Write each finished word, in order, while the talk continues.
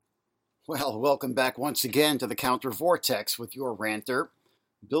Well, welcome back once again to the Counter Vortex with your ranter,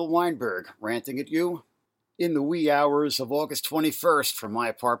 Bill Weinberg, ranting at you in the wee hours of August 21st from my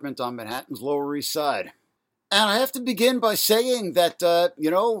apartment on Manhattan's Lower East Side. And I have to begin by saying that,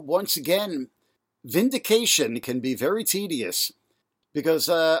 once again, vindication can be very tedious because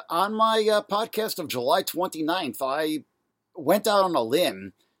on my podcast of July 29th, I went out on a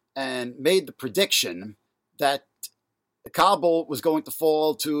limb and made the prediction that Kabul was going to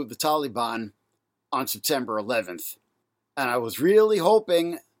fall to the Taliban on September 11th. And I was really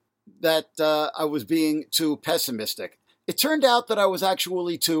hoping that I was being too pessimistic. It turned out that I was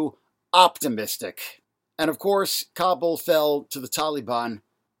actually too optimistic. And of course, Kabul fell to the Taliban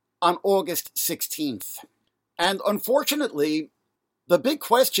on August 16th. And unfortunately, the big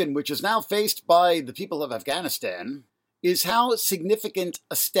question which is now faced by the people of Afghanistan is how significant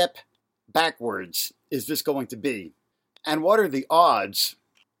a step backwards is this going to be? And what are the odds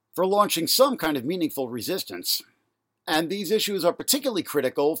for launching some kind of meaningful resistance? And these issues are particularly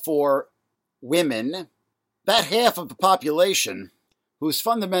critical for women, that half of the population whose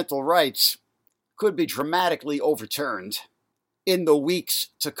fundamental rights could be dramatically overturned in the weeks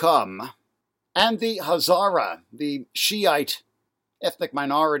to come, and the Hazara, the Shiite ethnic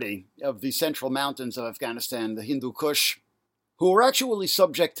minority of the central mountains of Afghanistan, the Hindu Kush, who were actually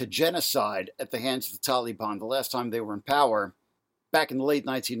subject to genocide at the hands of the Taliban the last time they were in power, back in the late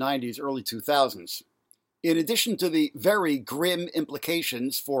 1990s, early 2000s. In addition to the very grim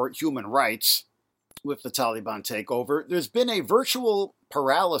implications for human rights with the Taliban takeover, there's been a virtual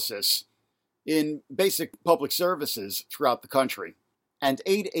paralysis in basic public services throughout the country. And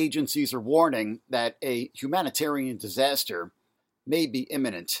aid agencies are warning that a humanitarian disaster may be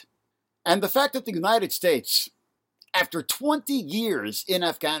imminent. And the fact that the United States, after 20 years in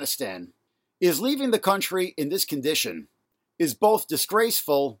Afghanistan, is leaving the country in this condition is both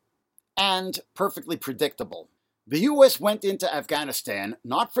disgraceful and perfectly predictable. The U.S. went into Afghanistan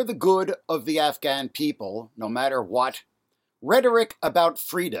not for the good of the Afghan people, no matter what rhetoric about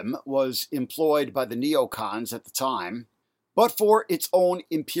freedom was employed by the neocons at the time, but for its own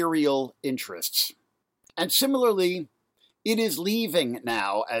imperial interests. And similarly, it is leaving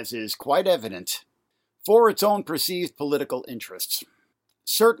now, as is quite evident, for its own perceived political interests.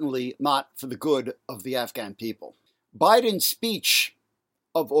 Certainly not for the good of the Afghan people. Biden's speech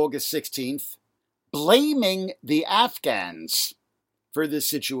of August 16th, blaming the Afghans for this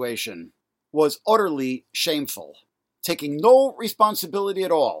situation, was utterly shameful, taking no responsibility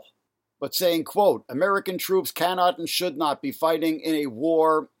at all, but saying, quote, American troops cannot and should not be fighting in a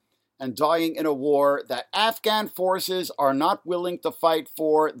war and dying in a war that Afghan forces are not willing to fight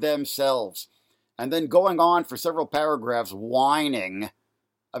for themselves. And then going on for several paragraphs whining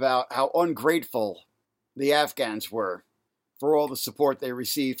about how ungrateful the Afghans were for all the support they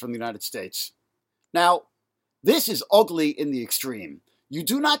received from the United States. Now, this is ugly in the extreme. You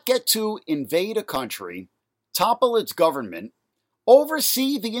do not get to invade a country, topple its government,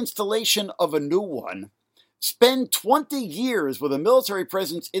 oversee the installation of a new one, spend 20 years with a military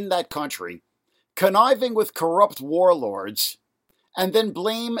presence in that country, conniving with corrupt warlords, and then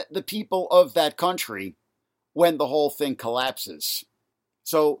blame the people of that country when the whole thing collapses.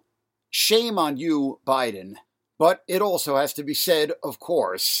 So, shame on you, Biden. But it also has to be said, of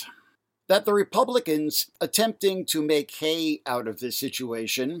course, that the Republicans attempting to make hay out of this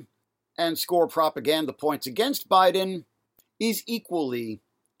situation and score propaganda points against Biden is equally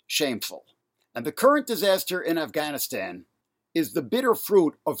shameful. And the current disaster in Afghanistan is the bitter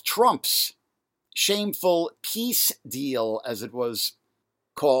fruit of Trump's shameful peace deal, as it was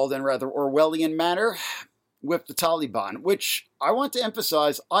called in rather Orwellian manner, with the Taliban, which I want to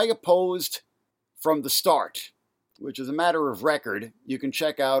emphasize I opposed from the start, which is a matter of record. You can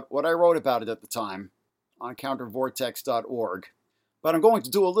check out what I wrote about it at the time on countervortex.org. But I'm going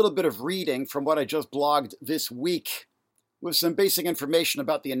to do a little bit of reading from what I just blogged this week with some basic information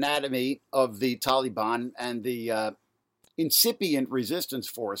about the anatomy of the Taliban and the incipient resistance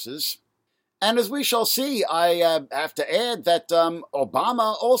forces. And as we shall see, I have to add that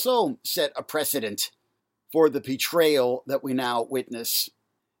Obama also set a precedent for the betrayal that we now witness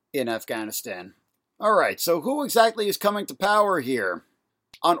in Afghanistan. All right, so who exactly is coming to power here?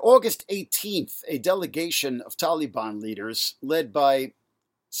 On August 18th, a delegation of Taliban leaders led by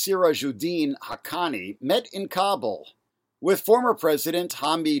Sirajuddin Haqqani met in Kabul with former President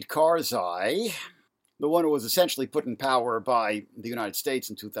Hamid Karzai, the one who was essentially put in power by the United States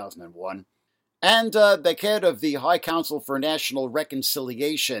in 2001, and the head of the High Council for National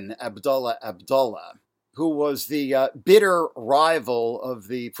Reconciliation, Abdullah Abdullah, who was the bitter rival of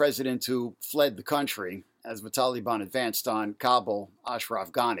the president who fled the country as the Taliban advanced on Kabul,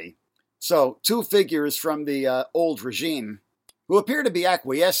 Ashraf Ghani. So, two figures from the old regime who appear to be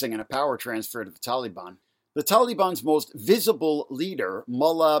acquiescing in a power transfer to the Taliban. The Taliban's most visible leader,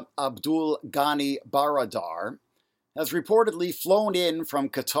 Mullah Abdul Ghani Baradar, has reportedly flown in from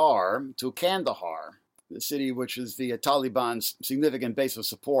Qatar to Kandahar, the city which is the Taliban's significant base of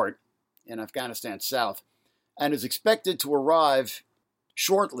support in Afghanistan's south, and is expected to arrive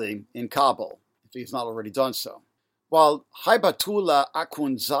shortly in Kabul, if he's not already done so. While Haibatullah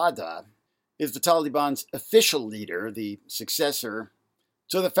Akhundzada is the Taliban's official leader, the successor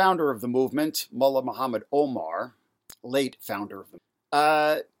to the founder of the movement, Mullah Muhammad Omar, late founder of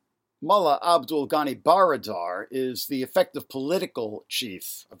the Mullah Abdul Ghani Baradar is the effective political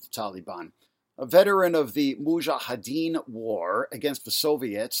chief of the Taliban, a veteran of the Mujahideen War against the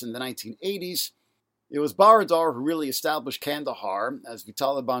Soviets in the 1980s. It was Baradar who really established Kandahar as the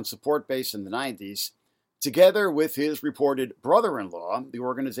Taliban support base in the 90s, together with his reported brother-in-law, the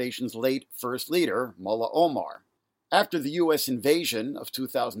organization's late first leader, Mullah Omar. After the U.S. invasion of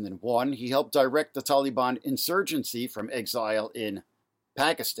 2001, he helped direct the Taliban insurgency from exile in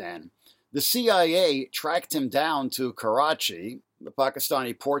Pakistan. The CIA tracked him down to Karachi, the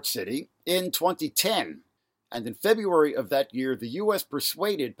Pakistani port city, in 2010. And in February of that year, the U.S.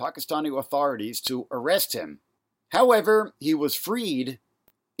 persuaded Pakistani authorities to arrest him. However, he was freed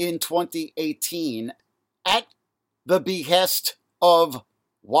in 2018 at the behest of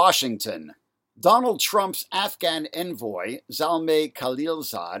Washington. Donald Trump's Afghan envoy, Zalmay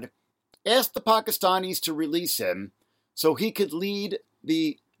Khalilzad, asked the Pakistanis to release him so he could lead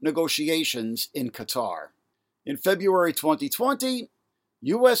the negotiations in Qatar. In February 2020,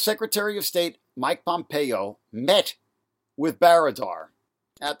 U.S. Secretary of State Mike Pompeo met with Baradar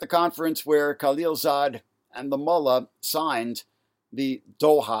at the conference where Khalilzad and the mullah signed the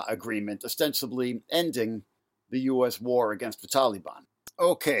Doha Agreement, ostensibly ending the U.S. war against the Taliban.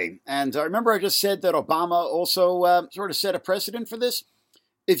 Okay, and remember I just said that Obama also sort of set a precedent for this?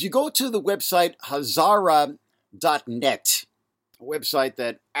 If you go to the website Hazara.net, a website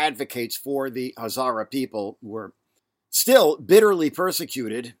that advocates for the Hazara people who are still bitterly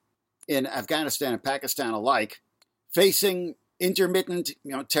persecuted in Afghanistan and Pakistan alike, facing intermittent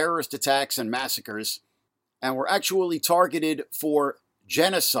terrorist attacks and massacres, and were actually targeted for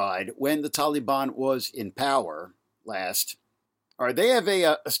genocide when the Taliban was in power last. They have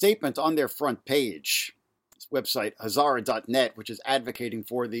a statement on their front page, this website, Hazara.net, which is advocating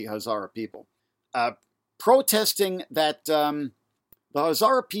for the Hazara people, protesting that the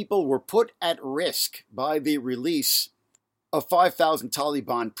Hazara people were put at risk by the release of 5,000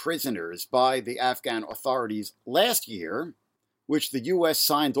 Taliban prisoners by the Afghan authorities last year, which the U.S.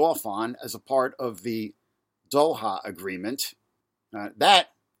 signed off on as a part of the Doha Agreement. That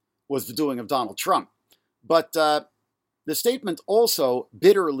was the doing of Donald Trump. But the statement also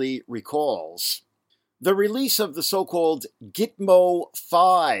bitterly recalls the release of the so-called Gitmo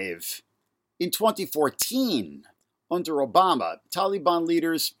 5 in 2014 under Obama. Taliban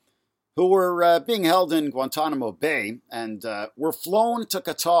leaders who were being held in Guantanamo Bay and were flown to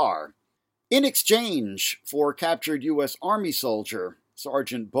Qatar in exchange for captured U.S. Army soldier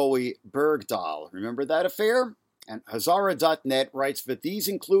Sergeant Bowie Bergdahl. Remember that affair? And Hazara.net writes that these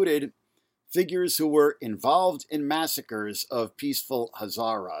included figures who were involved in massacres of peaceful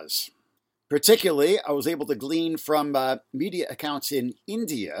Hazaras. Particularly, I was able to glean from media accounts in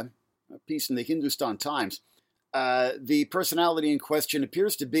India, a piece in the Hindustan Times. The personality in question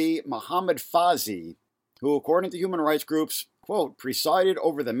appears to be Mohammad Fazi, who, according to human rights groups, quote, presided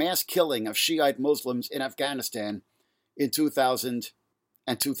over the mass killing of Shiite Muslims in Afghanistan in 2000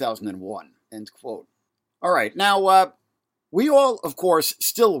 and 2001, end quote. All right, now, we all, of course,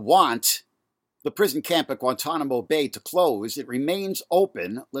 still want the prison camp at Guantanamo Bay to close. It remains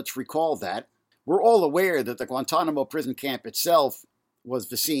open, let's recall that. We're all aware that the Guantanamo prison camp itself was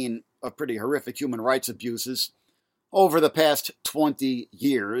the scene of pretty horrific human rights abuses over the past 20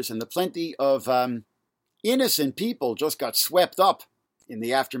 years, and the plenty of innocent people just got swept up in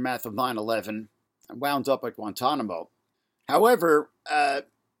the aftermath of 9/11 and wound up at Guantanamo. However,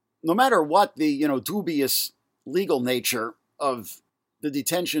 no matter what the dubious legal nature of the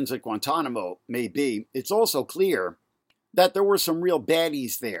detentions at Guantanamo may be, it's also clear that there were some real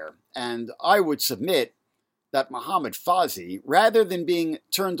baddies there. And I would submit that Mohammad Fazi, rather than being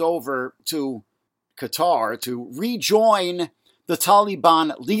turned over to Qatar to rejoin the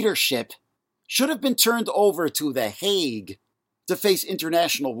Taliban leadership, should have been turned over to The Hague to face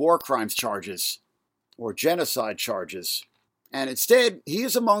international war crimes charges or genocide charges. And instead, he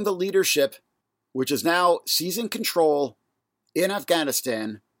is among the leadership which is now seizing control in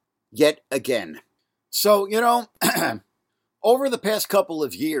Afghanistan yet again. So, Over the past couple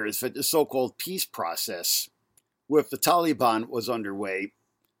of years that the so-called peace process with the Taliban was underway,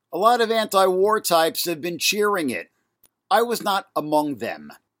 a lot of anti-war types have been cheering it. I was not among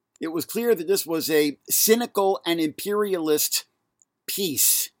them. It was clear that this was a cynical and imperialist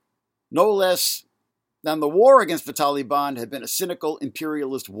peace. No less than the war against the Taliban had been a cynical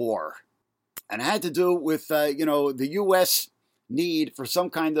imperialist war. And had to do with, the U.S. need for some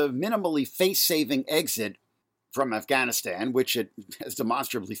kind of minimally face-saving exit from Afghanistan, which it has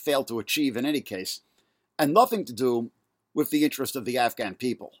demonstrably failed to achieve in any case, and nothing to do with the interest of the Afghan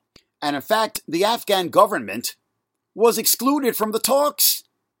people. And in fact, the Afghan government was excluded from the talks.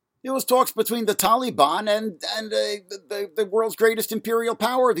 It was talks between the Taliban and the world's greatest imperial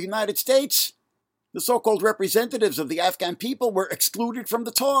power, the United States. The so-called representatives of the Afghan people were excluded from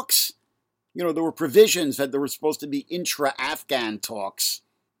the talks. There were provisions that there were supposed to be intra-Afghan talks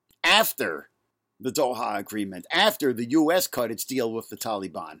after the Doha Agreement, after the U.S. cut its deal with the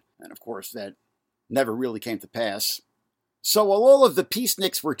Taliban. And of course, that never really came to pass. So while all of the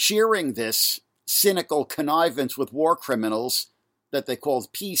peaceniks were cheering this cynical connivance with war criminals that they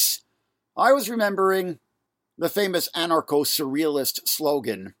called peace, I was remembering the famous anarcho-surrealist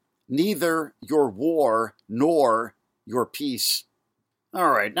slogan, "Neither your war nor your peace." All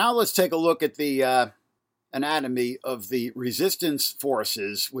right, now let's take a look at the anatomy of the resistance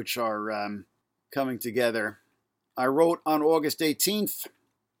forces which are coming together. I wrote on August 18th,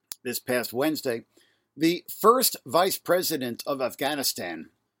 this past Wednesday, the first vice president of Afghanistan,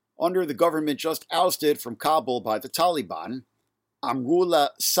 under the government just ousted from Kabul by the Taliban,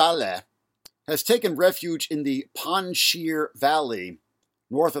 Amrullah Saleh, has taken refuge in the Panjshir Valley,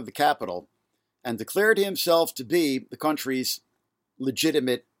 north of the capital, and declared himself to be the country's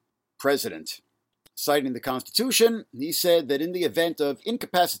legitimate president. Citing the Constitution, he said that in the event of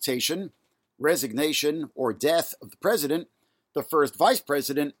incapacitation, resignation, or death of the president, the first vice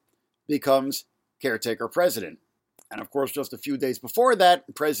president becomes caretaker president. And of course, just a few days before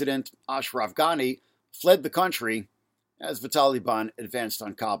that, President Ashraf Ghani fled the country as the Taliban advanced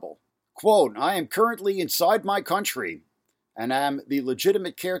on Kabul. Quote, "I am currently inside my country and am the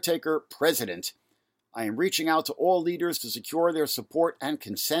legitimate caretaker president. I am reaching out to all leaders to secure their support and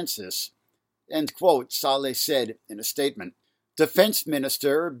consensus," end quote, Saleh said in a statement. Defense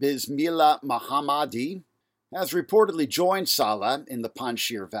Minister Bismillah Mohammadi has reportedly joined Saleh in the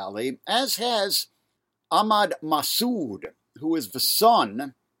Panjshir Valley, as has Ahmad Massoud, who is the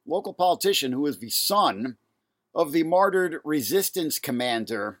son, local politician who is the son of the martyred resistance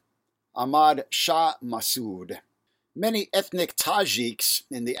commander Ahmad Shah Massoud. Many ethnic Tajiks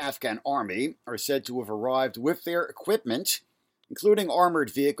in the Afghan army are said to have arrived with their equipment, including armored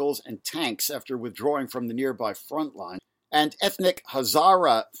vehicles and tanks, after withdrawing from the nearby front line. And ethnic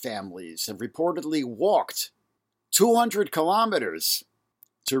Hazara families have reportedly walked 200 kilometers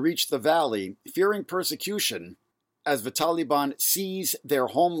to reach the valley, fearing persecution as the Taliban seize their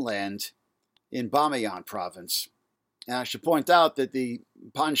homeland in Bamiyan province. And I should point out that the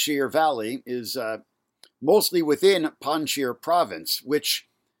Panjshir Valley is mostly within Panjshir province, which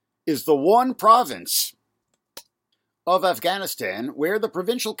is the one province of Afghanistan where the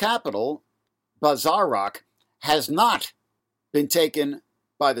provincial capital, Bazarak, has not been taken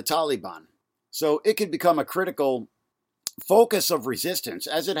by the Taliban. So it could become a critical focus of resistance,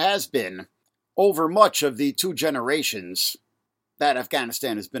 as it has been over much of the 2 generations that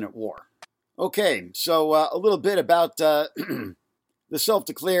Afghanistan has been at war. Okay, so a little bit about the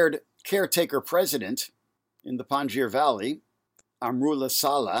self-declared caretaker president in the Panjshir Valley, Amrullah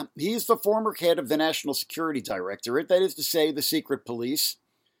Saleh. He's the former head of the National Security Directorate, that is to say, the secret police,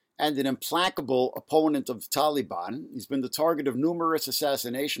 and an implacable opponent of the Taliban. He's been the target of numerous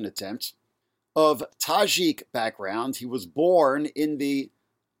assassination attempts. Of Tajik background, he was born in the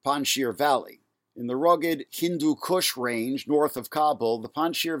Panjshir Valley. In the rugged Hindu Kush range north of Kabul, the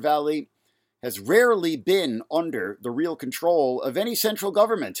Panjshir Valley has rarely been under the real control of any central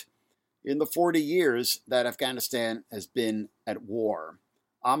government in the 40 years that Afghanistan has been at war.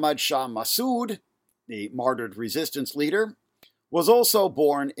 Ahmad Shah Massoud, the martyred resistance leader, was also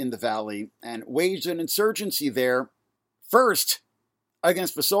born in the valley and waged an insurgency there, first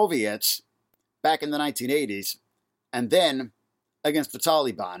against the Soviets back in the 1980s, and then against the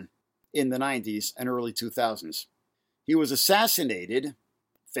Taliban in the 90s and early 2000s. He was assassinated,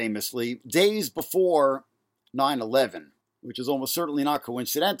 famously, days before 9/11, which is almost certainly not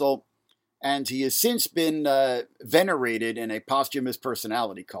coincidental, and he has since been venerated in a posthumous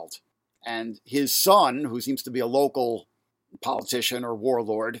personality cult. And his son, who seems to be a local politician or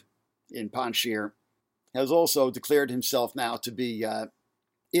warlord in Panjshir, has also declared himself now to be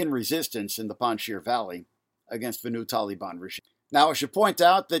in resistance in the Panjshir Valley against the new Taliban regime. Now, I should point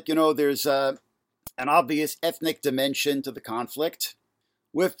out that, there's an obvious ethnic dimension to the conflict,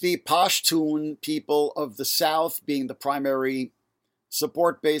 with the Pashtun people of the south being the primary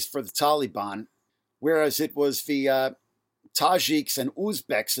support base for the Taliban, whereas it was the Tajiks and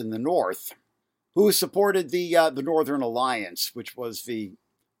Uzbeks in the north who supported the Northern Alliance, which was the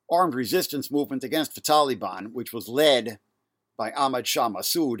armed resistance movement against the Taliban, which was led by Ahmad Shah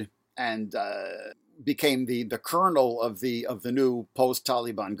Massoud and became the kernel of the new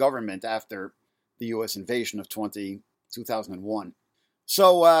post-Taliban government after the U.S. invasion of 2001.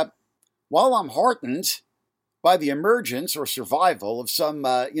 So while I'm heartened by the emergence or survival of some,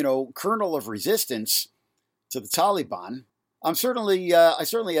 kernel of resistance to the Taliban, I certainly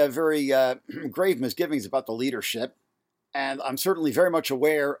have very grave misgivings about the leadership, and I'm certainly very much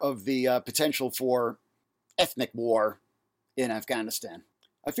aware of the potential for ethnic war in Afghanistan.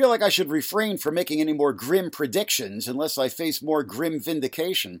 I feel like I should refrain from making any more grim predictions unless I face more grim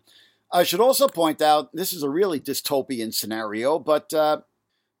vindication. I should also point out, this is a really dystopian scenario, but the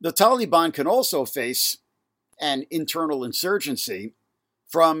Taliban can also face an internal insurgency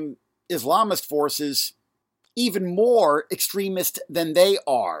from Islamist forces even more extremist than they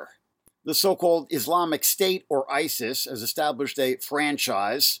are. The so-called Islamic State, or ISIS, has established a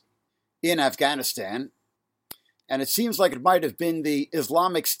franchise in Afghanistan, and it seems like it might have been the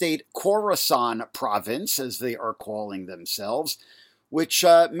Islamic State Khorasan province, as they are calling themselves, which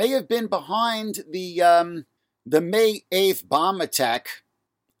may have been behind the May 8th bomb attack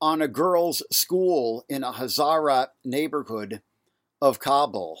on a girls' school in a Hazara neighborhood of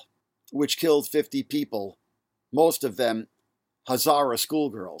Kabul, which killed 50 people, most of them Hazara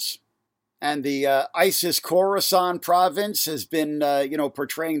schoolgirls. And the ISIS Khorasan province has been,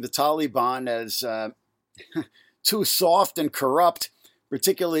 portraying the Taliban as too soft and corrupt,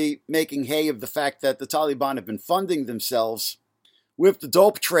 particularly making hay of the fact that the Taliban have been funding themselves with the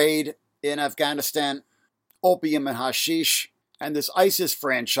dope trade in Afghanistan, opium and hashish, and this ISIS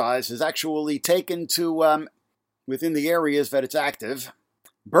franchise has actually taken to, within the areas that it's active,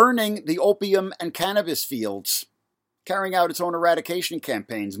 burning the opium and cannabis fields, carrying out its own eradication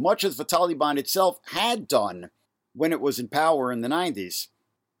campaigns, much as the Taliban itself had done when it was in power in the 90s.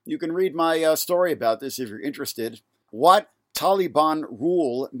 You can read my story about this if you're interested. What Taliban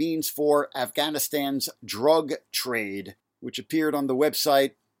rule means for Afghanistan's drug trade, which appeared on the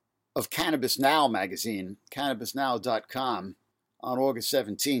website of Cannabis Now magazine, cannabisnow.com, on August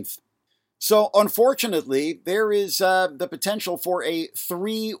 17th. So, unfortunately, there is the potential for a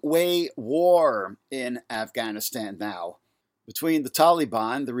three-way war in Afghanistan now, between the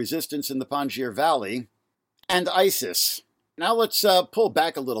Taliban, the resistance in the Panjshir Valley, and ISIS. Now let's pull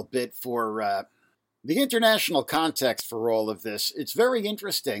back a little bit for the international context for all of this. It's very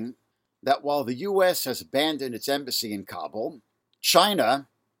interesting that while the U.S. has abandoned its embassy in Kabul, China,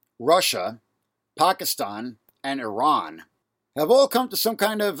 Russia, Pakistan, and Iran have all come to some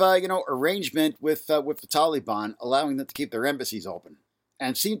kind of, arrangement with the Taliban, allowing them to keep their embassies open,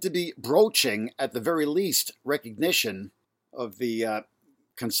 and seem to be broaching, at the very least, recognition of the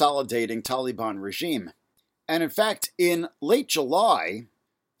consolidating Taliban regime. And in fact, in late July,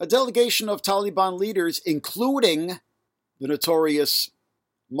 a delegation of Taliban leaders, including the notorious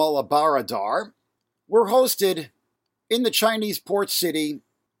Mullah Baradar, were hosted in the Chinese port city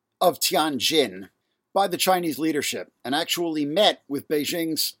of Tianjin by the Chinese leadership and actually met with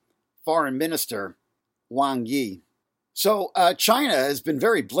Beijing's foreign minister, Wang Yi. So China has been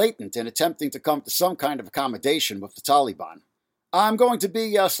very blatant in attempting to come to some kind of accommodation with the Taliban. I'm going to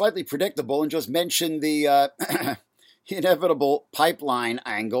be slightly predictable and just mention the inevitable pipeline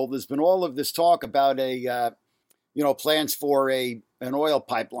angle. There's been all of this talk about plans for an oil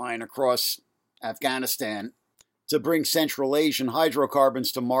pipeline across Afghanistan to bring Central Asian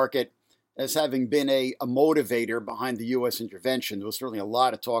hydrocarbons to market as having been a motivator behind the U.S. intervention. There was certainly a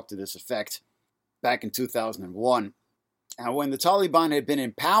lot of talk to this effect back in 2001. And when the Taliban had been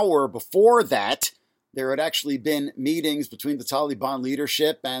in power before that, there had actually been meetings between the Taliban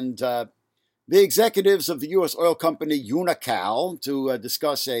leadership and the executives of the U.S. oil company Unocal to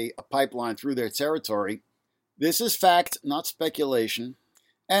discuss a pipeline through their territory. This is fact, not speculation.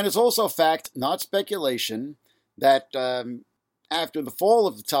 And it's also fact, not speculation, that after the fall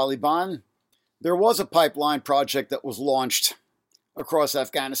of the Taliban, there was a pipeline project that was launched across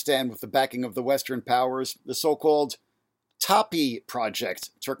Afghanistan with the backing of the Western powers, the so-called TAPI project,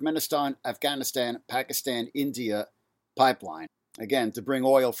 Turkmenistan, Afghanistan, Pakistan, India pipeline. Again, to bring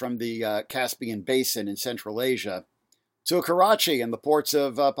oil from the Caspian Basin in Central Asia to Karachi and the ports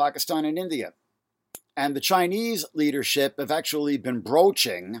of Pakistan and India. And the Chinese leadership have actually been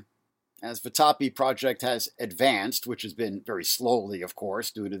broaching as the Tapi project has advanced, which has been very slowly, of course,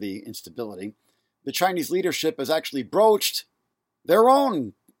 due to the instability, the Chinese leadership has actually broached their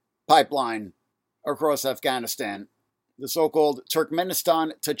own pipeline across Afghanistan, the so-called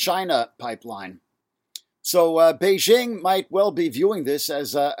Turkmenistan to China pipeline. So Beijing might well be viewing this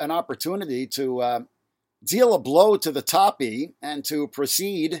as an opportunity to deal a blow to the Tapi and to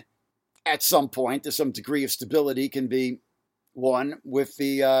proceed at some point to some degree of stability can be won with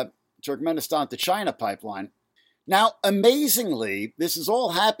the Turkmenistan to China pipeline. Now, amazingly, this is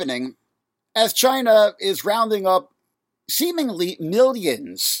all happening as China is rounding up seemingly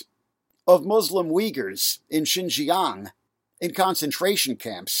millions of Muslim Uyghurs in Xinjiang in concentration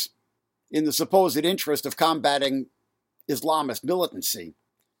camps in the supposed interest of combating Islamist militancy.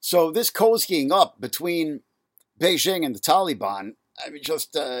 So this cozying up between Beijing and the Taliban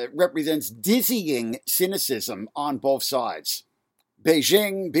just represents dizzying cynicism on both sides.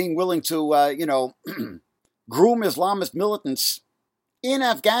 Beijing being willing to, groom Islamist militants in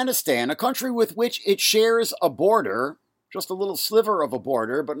Afghanistan, a country with which it shares a border, just a little sliver of a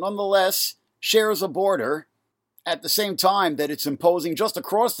border, but nonetheless shares a border, at the same time that it's imposing just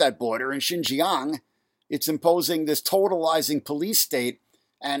across that border in Xinjiang, it's imposing this totalizing police state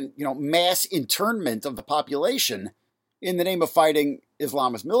and, mass internment of the population in the name of fighting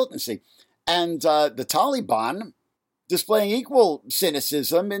Islamist militancy. And the Taliban displaying equal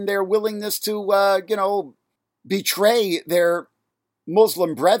cynicism in their willingness to, betray their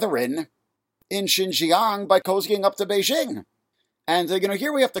Muslim brethren in Xinjiang by cozying up to Beijing. And,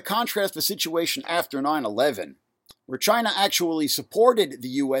 here we have to contrast the situation after 9/11, where China actually supported the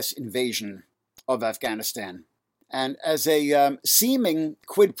U.S. invasion of Afghanistan. And as a seeming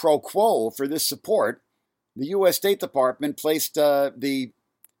quid pro quo for this support, the U.S. State Department placed the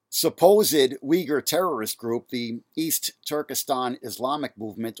supposed Uyghur terrorist group, the East Turkestan Islamic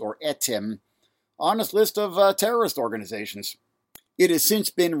Movement, or ETIM, on its list of terrorist organizations. It has since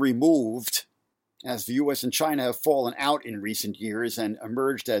been removed, as the U.S. and China have fallen out in recent years and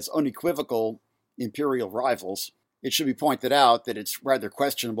emerged as unequivocal imperial rivals. It should be pointed out that it's rather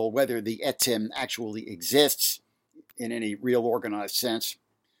questionable whether the ETIM actually exists in any real organized sense.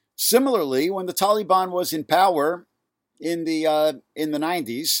 Similarly, when the Taliban was in power in the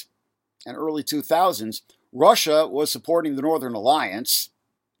 90s and early 2000s, Russia was supporting the Northern Alliance,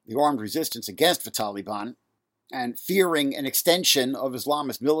 the armed resistance against the Taliban, and fearing an extension of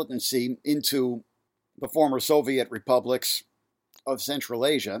Islamist militancy into the former Soviet republics of Central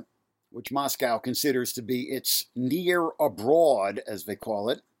Asia, which Moscow considers to be its near abroad, as they call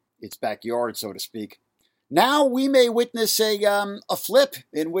it, its backyard, so to speak. Now we may witness a flip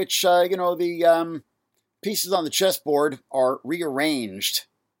in which, the pieces on the chessboard are rearranged.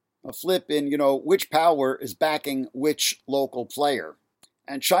 A flip in, which power is backing which local player.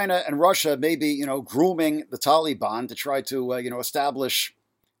 And China and Russia may be, grooming the Taliban to try to, establish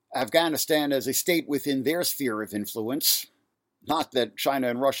Afghanistan as a state within their sphere of influence. Not that China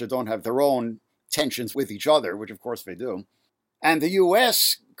and Russia don't have their own tensions with each other, which of course they do. And the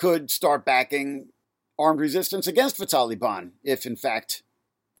U.S. could start backing armed resistance against the Taliban, if in fact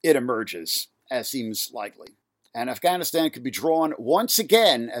it emerges, as seems likely. And Afghanistan could be drawn once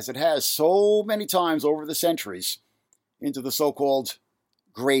again, as it has so many times over the centuries, into the so-called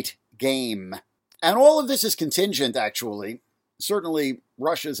Great Game. And all of this is contingent, actually, certainly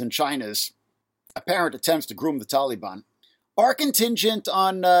Russia's and China's apparent attempts to groom the Taliban, are contingent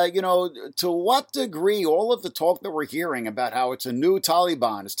on, to what degree all of the talk that we're hearing about how it's a new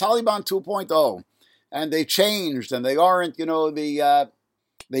Taliban, it's Taliban 2.0, and they changed, and they aren't, the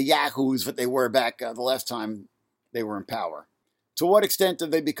yahoos that they were back the last time they were in power. To what extent do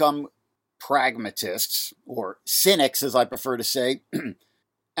they become pragmatists, or cynics, as I prefer to say,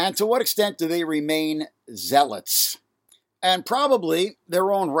 and to what extent do they remain zealots? And probably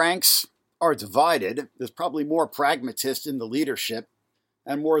their own ranks are divided. There's probably more pragmatists in the leadership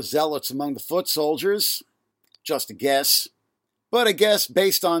and more zealots among the foot soldiers. Just a guess. But a guess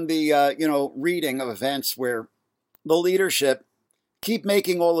based on the, reading of events where the leadership keep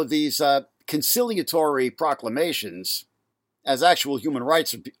making all of these conciliatory proclamations as actual human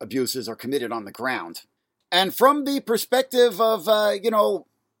rights abuses are committed on the ground. And from the perspective of,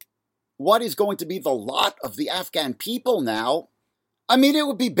 what is going to be the lot of the Afghan people now, I mean, it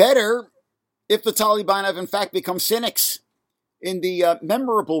would be better if the Taliban have in fact become cynics. In the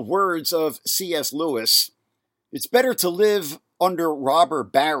memorable words of C.S. Lewis, it's better to live under robber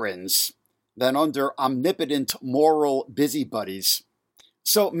barons than under omnipotent moral busybodies.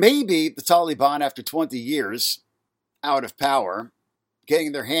 So maybe the Taliban, after 20 years out of power,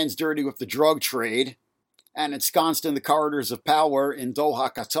 getting their hands dirty with the drug trade and ensconced in the corridors of power in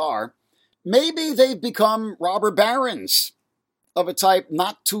Doha, Qatar, maybe they've become robber barons of a type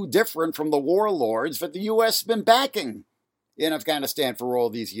not too different from the warlords that the U.S. has been backing in Afghanistan for all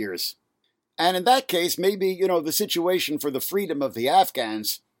these years. And in that case, maybe, the situation for the freedom of the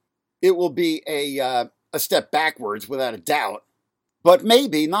Afghans, it will be a step backwards without a doubt. But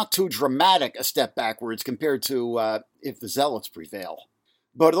maybe not too dramatic a step backwards compared to if the zealots prevail.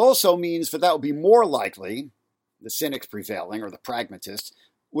 But it also means that would be more likely, the cynics prevailing, or the pragmatists,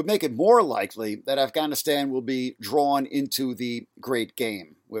 would make it more likely that Afghanistan will be drawn into the great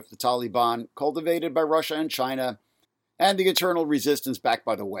game, with the Taliban cultivated by Russia and China, and the internal resistance backed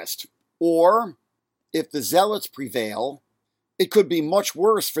by the West. Or, if the zealots prevail, it could be much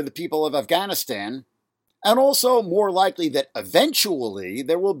worse for the people of Afghanistan, and also more likely that eventually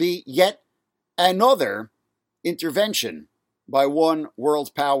there will be yet another intervention by one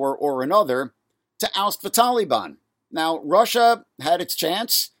world power or another to oust the Taliban. Now, Russia had its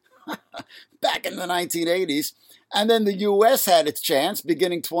chance back in the 1980s, and then the U.S. had its chance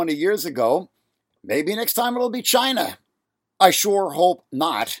beginning 20 years ago. Maybe next time it'll be China. I sure hope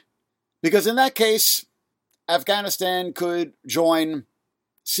not, because in that case, Afghanistan could join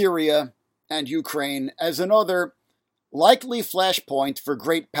Syria and Ukraine as another likely flashpoint for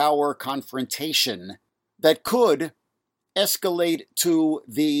great power confrontation that could escalate to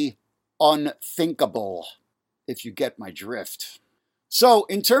the unthinkable, if you get my drift. So,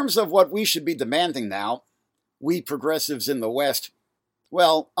 in terms of what we should be demanding now, we progressives in the West,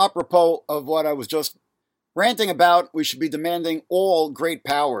 well, apropos of what I was just ranting about, we should be demanding all great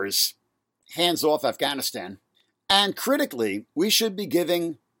powers hands off Afghanistan. And critically, we should be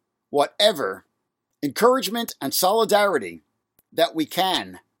giving whatever encouragement and solidarity that we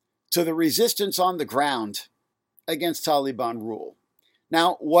can to the resistance on the ground against Taliban rule.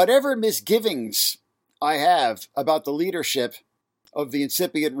 Now, whatever misgivings I have about the leadership of the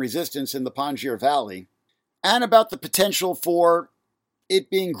incipient resistance in the Panjshir Valley, and about the potential for it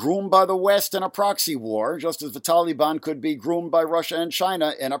being groomed by the West in a proxy war, just as the Taliban could be groomed by Russia and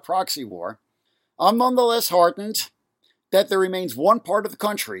China in a proxy war, I'm nonetheless heartened that there remains one part of the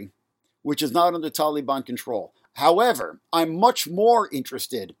country which is not under Taliban control. However, I'm much more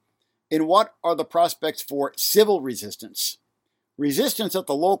interested in what are the prospects for civil resistance. Resistance at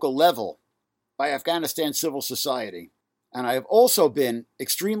the local level by Afghanistan civil society. And I have also been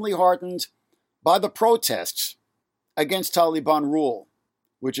extremely heartened by the protests against Taliban rule,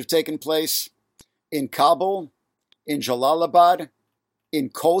 which have taken place in Kabul, in Jalalabad, in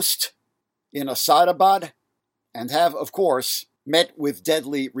Khost, in Asadabad, and have, of course, met with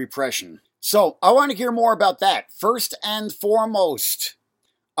deadly repression. So, I want to hear more about that. First and foremost,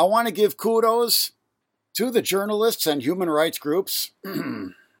 I want to give kudos to the journalists and human rights groups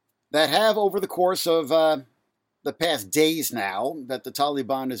that have, over the course of the past days now that the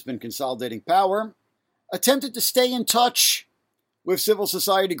Taliban has been consolidating power, attempted to stay in touch with civil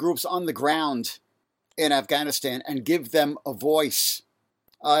society groups on the ground in Afghanistan and give them a voice.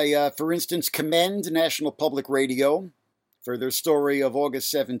 I, for instance, commend National Public Radio for their story of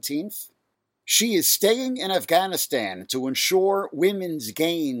August 17th. She is staying in Afghanistan to ensure women's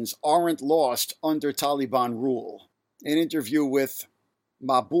gains aren't lost under Taliban rule. An interview with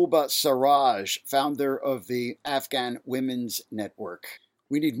Mahbouba Siraj, founder of the Afghan Women's Network.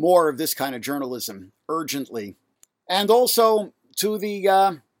 We need more of this kind of journalism, urgently. And also to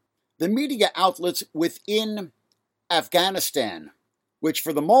the media outlets within Afghanistan, which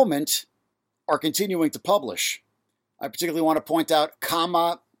for the moment are continuing to publish. I particularly want to point out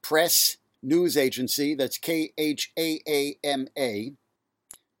Kama Press News Agency, that's Khaama,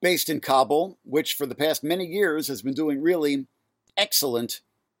 based in Kabul, which for the past many years has been doing really excellent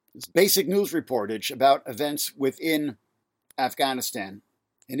basic news reportage about events within Afghanistan.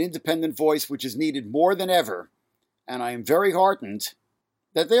 An independent voice which is needed more than ever, and I am very heartened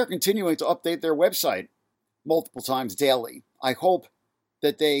that they are continuing to update their website multiple times daily. I hope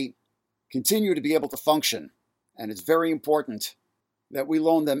that they continue to be able to function, and it's very important that we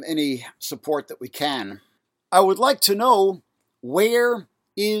loan them any support that we can. I would like to know, where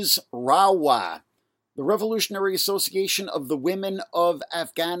is RAWA, the Revolutionary Association of the Women of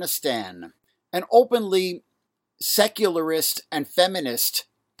Afghanistan, an openly secularist and feminist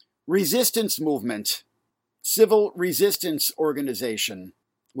resistance movement, civil resistance organization,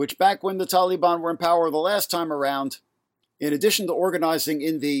 which back when the Taliban were in power the last time around, in addition to organizing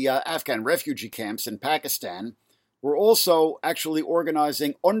in the Afghan refugee camps in Pakistan, were also actually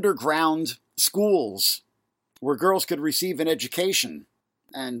organizing underground schools where girls could receive an education,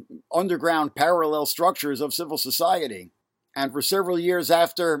 and underground parallel structures of civil society. And for several years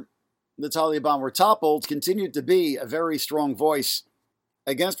after the Taliban were toppled, continued to be a very strong voice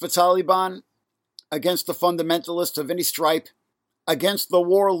against the Taliban, against the fundamentalists of any stripe, against the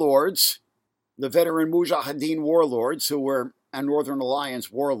warlords, the veteran Mujahideen warlords and Northern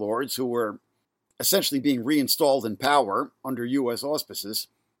Alliance warlords who were essentially being reinstalled in power under U.S. auspices,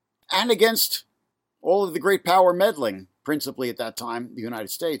 and against all of the great power meddling, principally at that time, the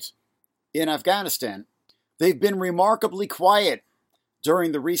United States, in Afghanistan. They've been remarkably quiet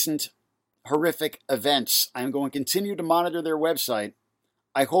during the recent horrific events. I am going to continue to monitor their website.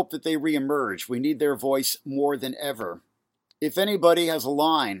 I hope that they reemerge. We need their voice more than ever. If anybody has a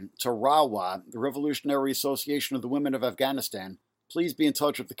line to RAWA, the Revolutionary Association of the Women of Afghanistan, please be in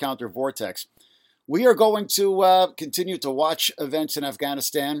touch with the Counter Vortex. We are going to continue to watch events in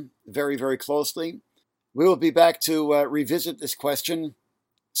Afghanistan very, very closely. We will be back to revisit this question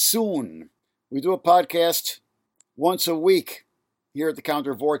soon. We do a podcast once a week here at the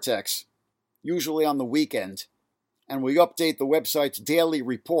Counter Vortex, usually on the weekend, and we update the website's daily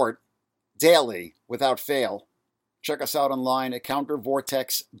report, daily, without fail. Check us out online at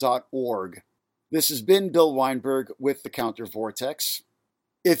countervortex.org. This has been Bill Weinberg with the Counter Vortex.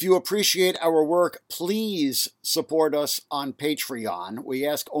 If you appreciate our work, please support us on Patreon. We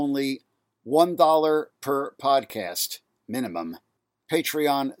ask only $1 per podcast, minimum.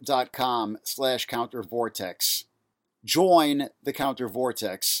 Patreon.com/countervortex. Join the Counter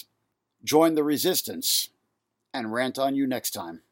Vortex. Join the resistance. And rant on you next time.